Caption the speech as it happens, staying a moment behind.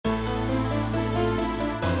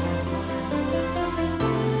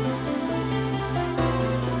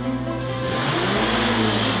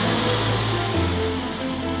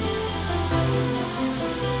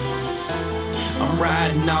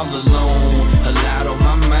riding all alone. A lot on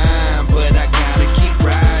my mind, but I gotta keep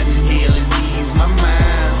riding. Hell, it ease my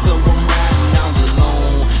mind, so I'm riding all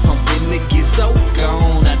alone. I'm finna get so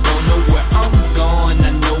gone, I don't know where I'm going.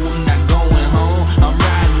 I know I'm not going home. I'm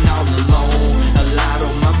riding all alone. A lot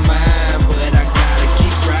on my mind, but I gotta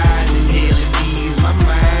keep riding. Hell, it ease my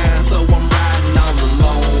mind, so I'm riding all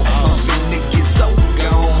alone. I'm finna get so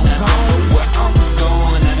gone, I don't know where I'm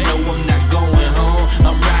going. I know I'm not going home.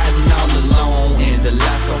 I'm riding all alone, and a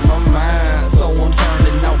lot's on my mind, so I'm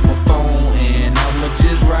turning off my phone, and I'ma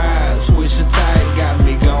just ride. Switch the tire, got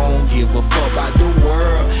me gone. Give a fuck about the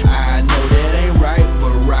world. I know that ain't right,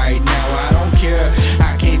 but right now I don't care.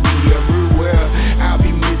 I can't be everywhere, I'll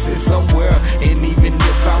be missing somewhere. And even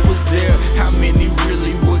if I was there, how many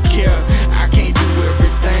really would care? I can't do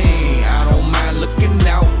everything, I don't mind looking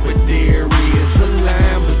out, but there is a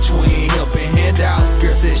line between helping handouts.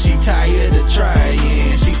 Girl says she tired of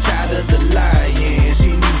trying, she tired of the lying.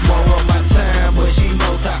 She needs more of my time, but she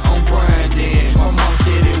knows how I'm grinding. My mom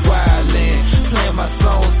steady wildin', playing my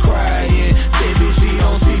songs, crying. Said that she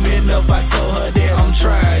don't see me enough, I told her that I'm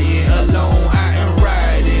trying. Alone I am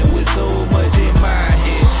riding with so much in my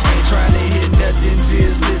head. Ain't trying to hear nothing,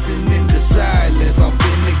 just listening to silence. I'm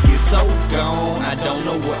finna get so gone, I don't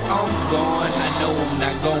know where I'm going. I know I'm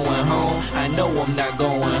not going home, I know I'm not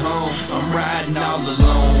going home. I'm riding all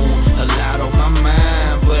alone. A lot on my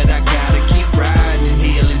mind, but I gotta keep riding.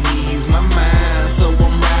 Hell, it ease my mind, so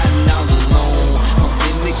I'm riding all alone. I'm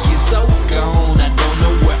finna get so gone, I don't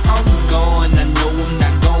know where I'm going. I know I'm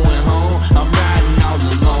not going home. I'm riding all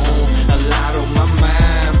alone. A lot on my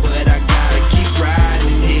mind, but I gotta keep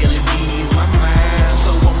riding. Hell, it ease my mind,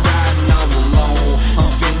 so I'm riding all alone.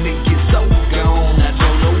 I'm finna get so gone, I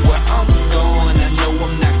don't know where I'm going. I know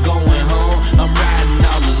I'm not going home. I'm riding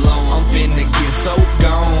all alone. I'm finna get so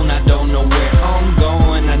gone, I don't know where I'm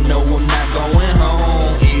going. I know I'm not going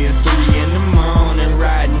home. It's 3 in the morning,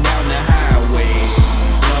 riding down the highway,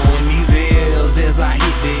 blowing these L's as I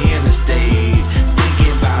hit the interstate.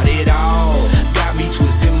 Thinking about it all, got me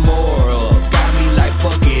twisted more up. Got me like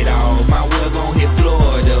fuck it all. Might well gon' hit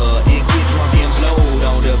Florida and get drunk and blowed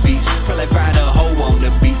on the beach. Probably find a hoe on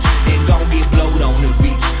the beach and gon' get blowed on the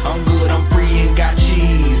beach. I'm good, I'm free and got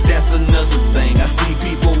cheese, that's another thing. I see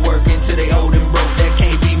people working till they old and broke. That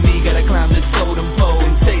can't be me, gotta climb the totem pole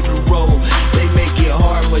and take the road. They make it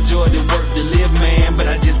hard, majority work to live, man, but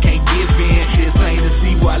I just can't give in. It's plain to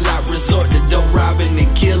see why I resort to dope robbing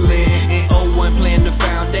and killing. And '01 playing the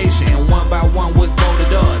foundation, and one by one was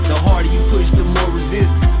voted up. The harder you push, the more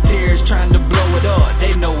resistance. Terrorists trying to blow it up,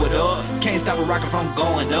 they know it up. Can't stop a rocket from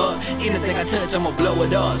going up. Anything I touch, I'ma blow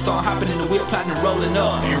it up. So I'm hopping in the wheel, plotting and rolling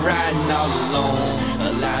up, and riding all alone.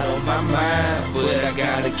 A lot on my mind, but I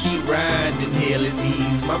gotta keep riding. Hell, it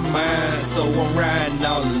ease my mind, so I'm riding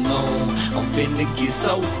all alone. I'm finna get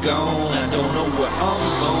so gone, I don't know where I'm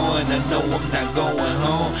going. I know I'm not going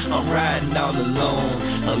home. I'm riding all alone.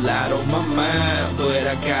 A lot on my mind, but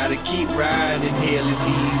I gotta keep riding. Hell, it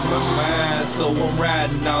ease my mind, so I'm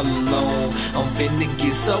riding all alone. I'm finna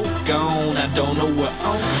get so gone, I don't know where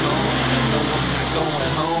I'm going. I know I'm not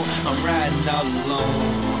going home. I'm riding all alone.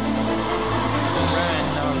 I'm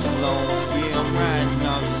riding all alone. Yeah, I'm riding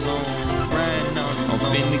all alone. Riding all alone. I'm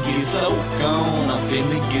finna get so gone. I'm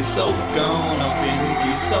finna get so gone. I'm finna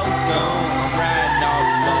get so gone.